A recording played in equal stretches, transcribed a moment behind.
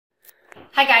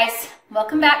Hi guys,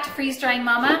 welcome back to Freeze Drying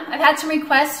Mama. I've had some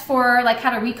requests for like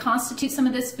how to reconstitute some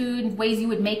of this food, ways you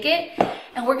would make it,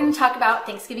 and we're going to talk about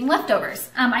Thanksgiving leftovers.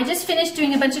 I just finished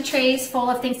doing a bunch of trays full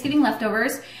of Thanksgiving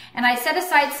leftovers, and I set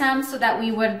aside some so that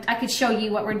I could show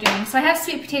you what we're doing. So I have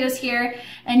sweet potatoes here,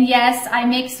 and yes, I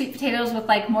make sweet potatoes with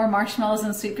like more marshmallows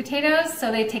than sweet potatoes, so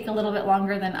they take a little bit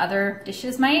longer than other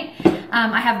dishes might.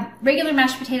 I have regular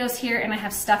mashed potatoes here, and I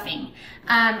have stuffing.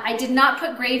 I did not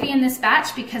put gravy in this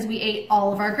batch because we ate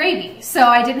all of our gravy, so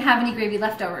I didn't have any gravy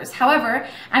leftovers. However,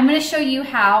 I'm going to show you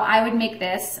how I would make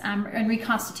this and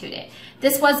reconstitute it.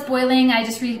 This was boiling. I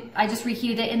just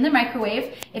reheated it in the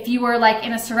microwave. If you were like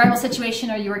in a survival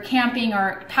situation, or you were camping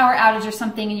or power outage or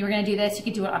something, and you were going to do this, you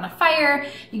could do it on a fire.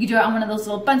 You could do it on one of those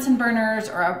little Bunsen burners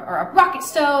or a rocket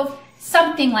stove,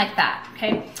 something like that.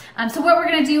 Okay. So what we're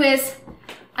going to do is,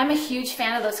 I'm a huge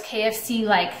fan of those KFC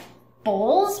like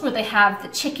bowls where they have the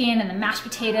chicken and the mashed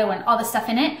potato and all the stuff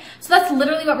in it. So that's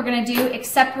literally what we're going to do,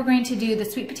 except we're going to do the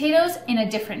sweet potatoes in a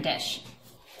different dish.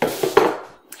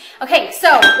 Okay, so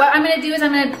what I'm going to do is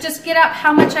I'm going to just get up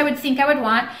how much I would think I would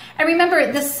want. And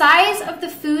remember, the size of the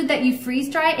food that you freeze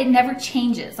dry, it never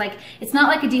changes. Like, it's not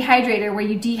like a dehydrator where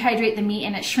you dehydrate the meat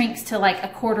and it shrinks to like a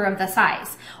quarter of the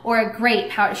size. Or a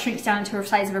grape, how it shrinks down to the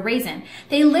size of a raisin.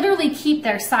 They literally keep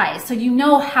their size, so you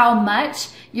know how much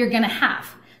you're going to have.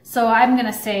 So I'm going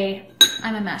to say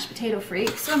I'm a mashed potato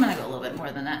freak, so I'm going to go a little bit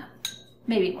more than that.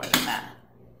 Maybe more than that.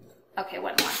 Okay,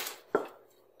 one more.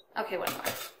 Okay, one more.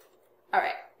 All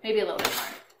right. Maybe a little bit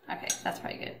more. Okay, that's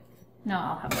probably good. No,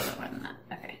 I'll have a little bit more than that.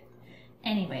 Okay.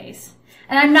 Anyways.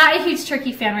 And I'm not a huge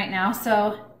turkey fan right now,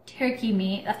 so turkey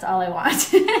meat, that's all I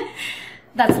want.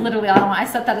 That's literally all I want. I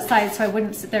set that aside so I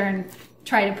wouldn't sit there and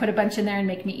try to put a bunch in there and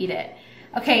make me eat it.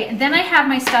 Okay, and then I have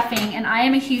my stuffing, and I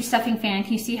am a huge stuffing fan.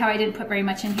 Can you see how I didn't put very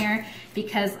much in here?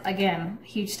 Because, again,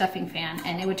 huge stuffing fan,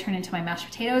 and it would turn into my mashed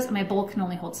potatoes, and my bowl can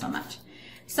only hold so much.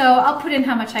 So I'll put in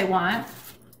how much I want.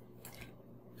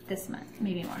 This much,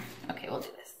 maybe more. Okay, we'll do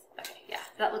this. Okay, yeah,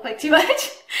 does that look like too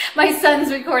much? My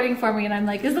son's recording for me, and I'm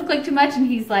like, does this look like too much? And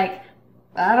he's like,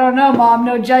 I don't know, Mom,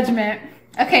 no judgment.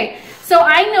 Okay, so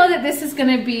I know that this is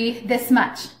gonna be this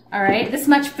much, all right? This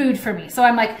much food for me. So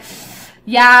I'm like,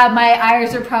 yeah, my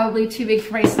eyes are probably too big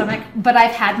for my stomach, but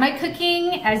I've had my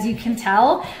cooking, as you can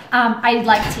tell. I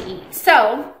like to eat.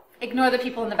 So ignore the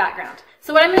people in the background.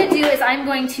 So what I'm gonna do is I'm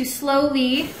going to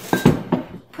slowly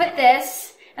put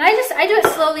this, and I do it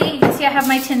slowly. You can see I have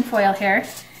my tin foil here.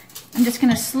 I'm just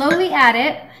gonna slowly add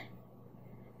it.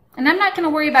 And I'm not gonna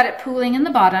worry about it pooling in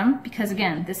the bottom because,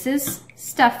 again, this is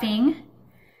stuffing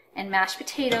and mashed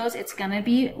potatoes. It's gonna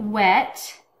be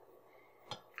wet.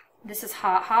 This is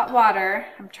hot, hot water.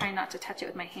 I'm trying not to touch it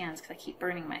with my hands because I keep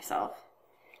burning myself.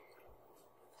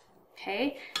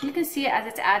 Okay, you can see it as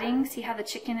it's adding. See how the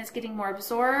chicken is getting more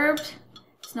absorbed?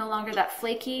 It's no longer that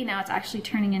flaky. Now it's actually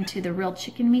turning into the real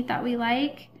chicken meat that we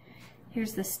like.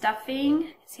 Here's the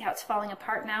stuffing. See how it's falling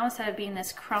apart now instead of being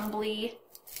this crumbly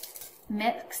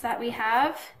mix that we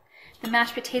have. The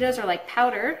mashed potatoes are like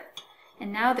powder.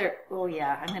 And now they're, oh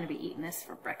yeah, I'm going to be eating this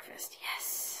for breakfast.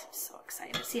 Yes, I'm so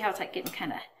excited. See how it's like getting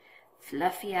kind of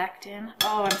fluffy acting?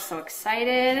 Oh, I'm so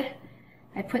excited.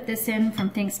 I put this in from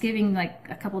Thanksgiving like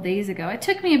a couple days ago. It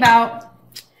took me about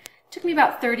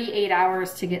 38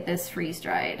 hours to get this freeze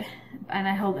dried, and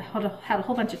I had a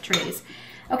whole bunch of trays.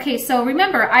 Okay, so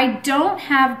remember, I don't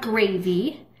have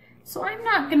gravy, so I'm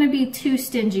not going to be too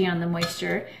stingy on the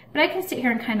moisture, but I can sit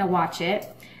here and kind of watch it.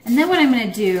 And then what I'm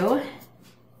going to do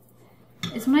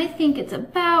is when I think it's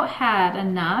about had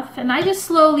enough, and I just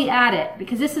slowly add it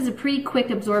because this is a pretty quick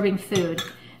absorbing food.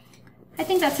 I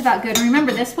think that's about good. And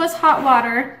remember, this was hot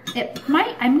water.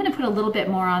 I'm going to put a little bit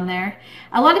more on there.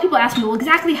 A lot of people ask me, well,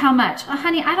 exactly how much? Oh,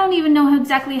 honey, I don't even know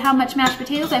exactly how much mashed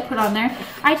potatoes I put on there.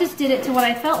 I just did it to what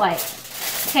I felt like.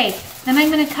 Okay, then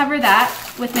I'm going to cover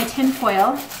that with my tin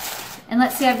foil. And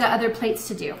let's say I've got other plates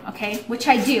to do, okay? Which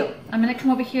I do. I'm going to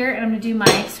come over here and I'm going to do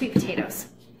my sweet potatoes.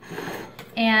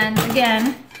 And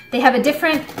again, they have a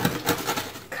different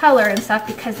color and stuff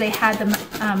because they had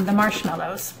the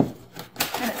marshmallows.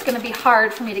 And it's going to be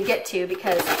hard for me to get to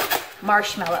because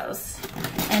marshmallows.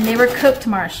 And they were cooked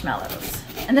marshmallows.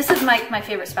 And this is my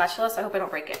favorite spatula, so I hope I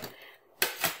don't break it.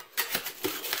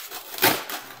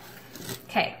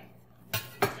 Okay.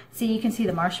 See, you can see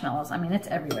the marshmallows. I mean, it's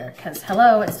everywhere because,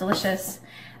 hello, it's delicious.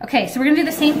 Okay, so we're going to do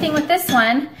the same thing with this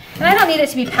one. And I don't need it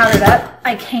to be powdered up.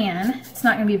 I can. It's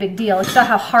not going to be a big deal. You saw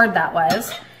how hard that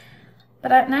was. But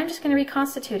now I'm just going to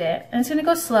reconstitute it. And it's going to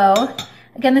go slow.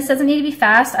 Again, this doesn't need to be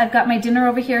fast. I've got my dinner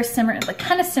over here simmering, like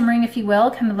kind of simmering, if you will,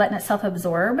 kind of letting itself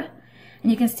absorb.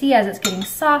 And you can see as it's getting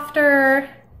softer,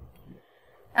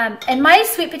 And my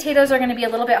sweet potatoes are going to be a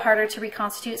little bit harder to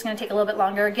reconstitute. It's going to take a little bit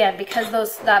longer, again, because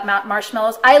that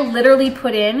marshmallows, I literally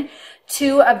put in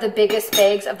 2 of the biggest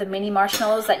bags of the mini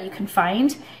marshmallows that you can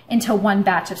find into one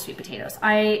batch of sweet potatoes.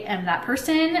 I am that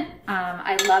person.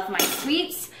 I love my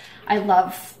sweets. I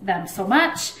love them so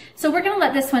much. So we're going to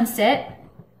let this one sit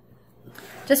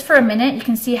just for a minute. You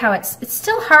can see how it's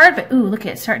still hard, but ooh, look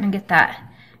at it starting to get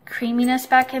that creaminess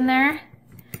back in there.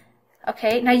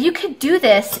 Okay, now you could do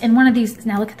this in one of these.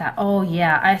 Now look at that. Oh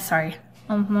yeah, sorry.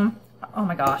 Oh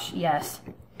my gosh, yes.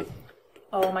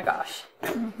 Oh my gosh.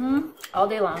 All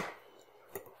day long.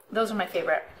 Those are my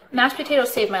favorite. Mashed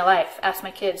potatoes saved my life, ask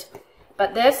my kids.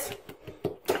 But this,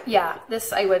 yeah,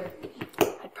 this I'd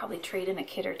probably trade in a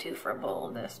kid or 2 for a bowl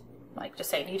of this. Like, just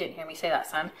saying, you didn't hear me say that,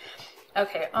 son.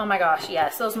 Okay, oh my gosh,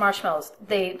 yes, those marshmallows,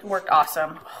 they worked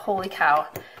awesome. Holy cow.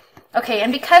 Okay,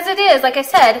 and because it is, like I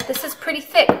said, this is pretty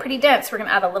thick, pretty dense, we're going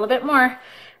to add a little bit more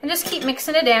and just keep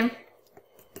mixing it in.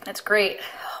 That's great.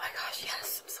 Oh my gosh,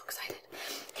 yes, I'm so excited.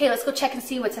 Okay, let's go check and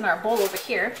see what's in our bowl over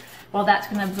here while that's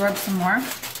going to absorb some more.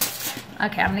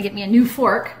 Okay, I'm going to get me a new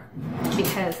fork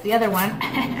because the other one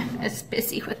is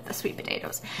busy with the sweet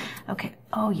potatoes. Okay,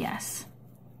 oh yes.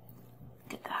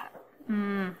 Look at that.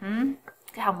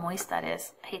 Look at how moist that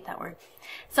is. I hate that word.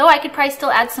 So I could probably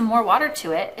still add some more water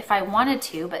to it if I wanted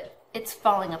to, but it's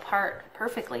falling apart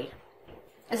perfectly.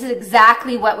 This is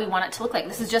exactly what we want it to look like.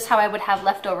 This is just how I would have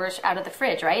leftovers out of the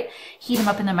fridge, right? Heat them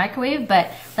up in the microwave, but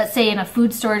let's say in a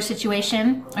food storage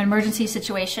situation, an emergency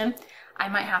situation, I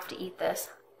might have to eat this.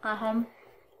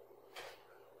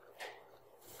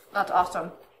 That's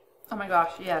awesome. Oh my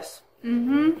gosh, yes.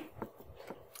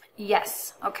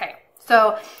 Yes, okay.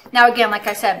 So now again, like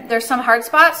I said, there's some hard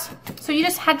spots, so you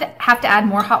just have to add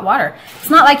more hot water. It's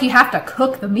not like you have to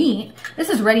cook the meat. This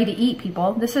is ready to eat,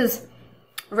 people. This is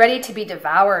ready to be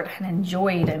devoured and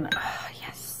enjoyed, and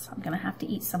yes, I'm gonna have to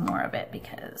eat some more of it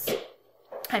because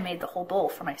I made the whole bowl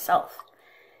for myself,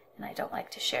 and I don't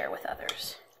like to share with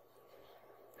others.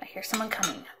 I hear someone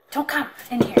coming. Don't come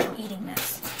in here, I'm eating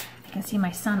this. I can see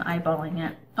my son eyeballing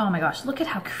it. Oh my gosh, look at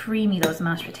how creamy those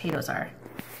mashed potatoes are.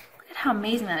 How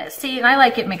amazing that is. See, and I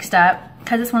like it mixed up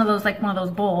because it's one of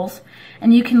those bowls,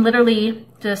 and you can literally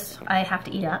just, I have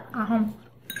to eat it.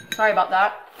 Sorry about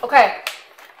that. Okay,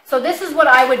 so this is what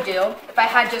I would do if I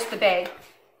had just the bag.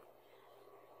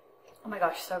 Oh my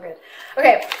gosh, so good.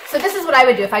 Okay, so this is what I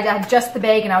would do if I had just the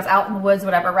bag and I was out in the woods,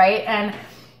 whatever, right? And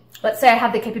let's say I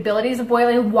have the capabilities of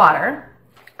boiling water.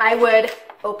 I would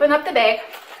open up the bag,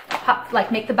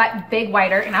 like make the bag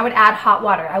wider, and I would add hot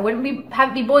water. I wouldn't have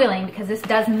it be boiling because this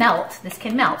does melt. This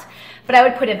can melt. But I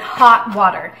would put in hot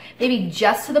water, maybe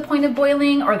just to the point of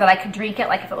boiling, or that I could drink it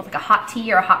like if it was like a hot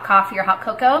tea or a hot coffee or hot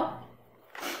cocoa.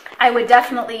 I would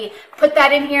definitely put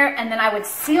that in here, and then I would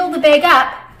seal the bag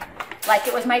up like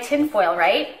it was my tin foil,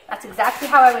 right? That's exactly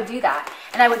how I would do that.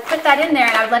 And I would put that in there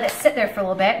and I would let it sit there for a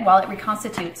little bit while it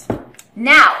reconstitutes.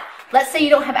 Now, let's say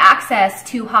you don't have access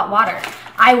to hot water.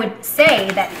 I would say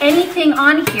that anything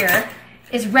on here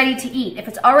is ready to eat. If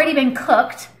it's already been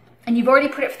cooked and you've already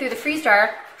put it through the freeze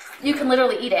dryer, you can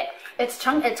literally eat it. It's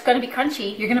going to be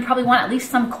crunchy. You're going to probably want at least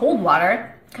some cold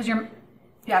water because yeah,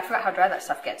 I forgot how dry that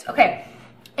stuff gets. Okay,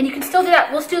 and you can still do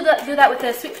that. We'll still do that with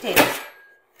the sweet potatoes.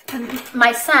 And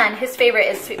my son, his favorite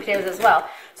is sweet potatoes as well.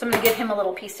 So I'm going to give him a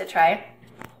little piece to try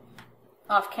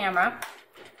off camera.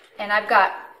 And I've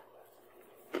got,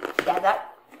 yeah,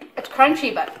 it's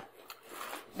crunchy, but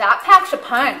that packs a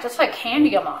punch. It's like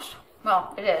candy almost.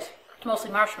 Well, it is. It's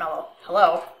mostly marshmallow.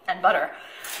 Hello. And butter.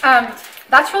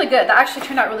 That's really good. That actually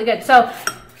turned out really good. So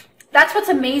that's what's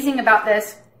amazing about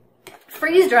this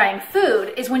freeze drying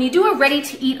food is when you do a ready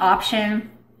to eat option,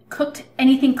 cooked,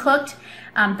 anything cooked,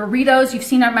 burritos, you've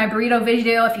seen my burrito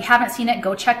video. If you haven't seen it,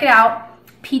 go check it out.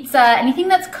 Pizza, anything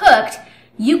that's cooked,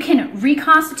 you can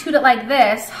reconstitute it like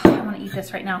this. Oh, I want to eat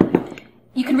this right now.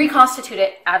 You can reconstitute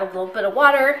it, add a little bit of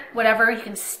water, whatever. You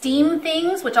can steam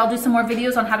things, which I'll do some more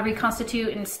videos on how to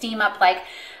reconstitute and steam up like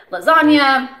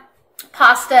lasagna,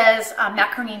 pastas,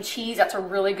 macaroni and cheese. That's a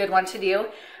really good one to do.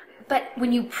 But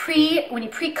when you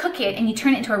pre-cook it and you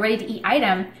turn it into a ready-to-eat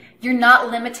item, you're not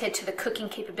limited to the cooking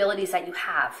capabilities that you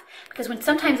have. Because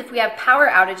sometimes if we have power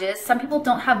outages, some people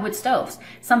don't have wood stoves.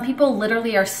 Some people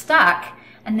literally are stuck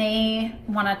and they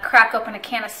want to crack open a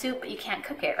can of soup, but you can't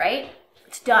cook it, right?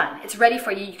 It's done. It's ready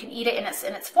for you. You can eat it in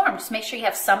its form. Just make sure you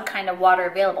have some kind of water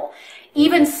available.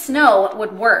 Even snow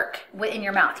would work in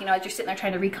your mouth. You know, as you're sitting there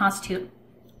trying to reconstitute.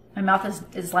 My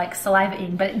mouth is like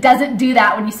salivating, but it doesn't do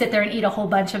that when you sit there and eat a whole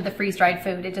bunch of the freeze-dried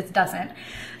food. It just doesn't.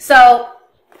 So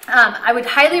I would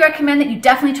highly recommend that you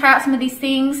definitely try out some of these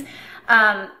things.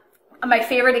 My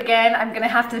favorite, again, I'm gonna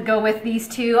have to go with these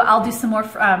two. I'll do some more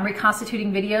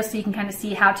reconstituting videos so you can kind of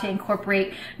see how to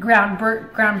incorporate ground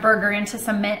burger into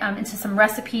some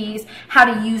recipes, how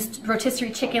to use rotisserie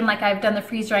chicken like I've done the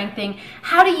freeze drying thing,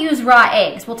 how to use raw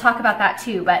eggs. We'll talk about that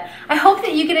too. But I hope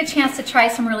that you get a chance to try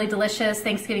some really delicious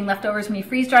Thanksgiving leftovers when you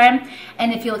freeze dry them.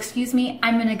 And if you'll excuse me,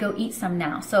 I'm gonna go eat some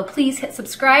now. So please hit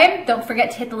subscribe. Don't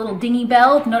forget to hit the little dingy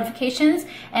bell notifications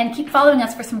and keep following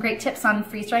us for some great tips on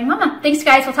freeze drying mama. Thanks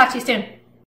guys, we'll talk to you soon.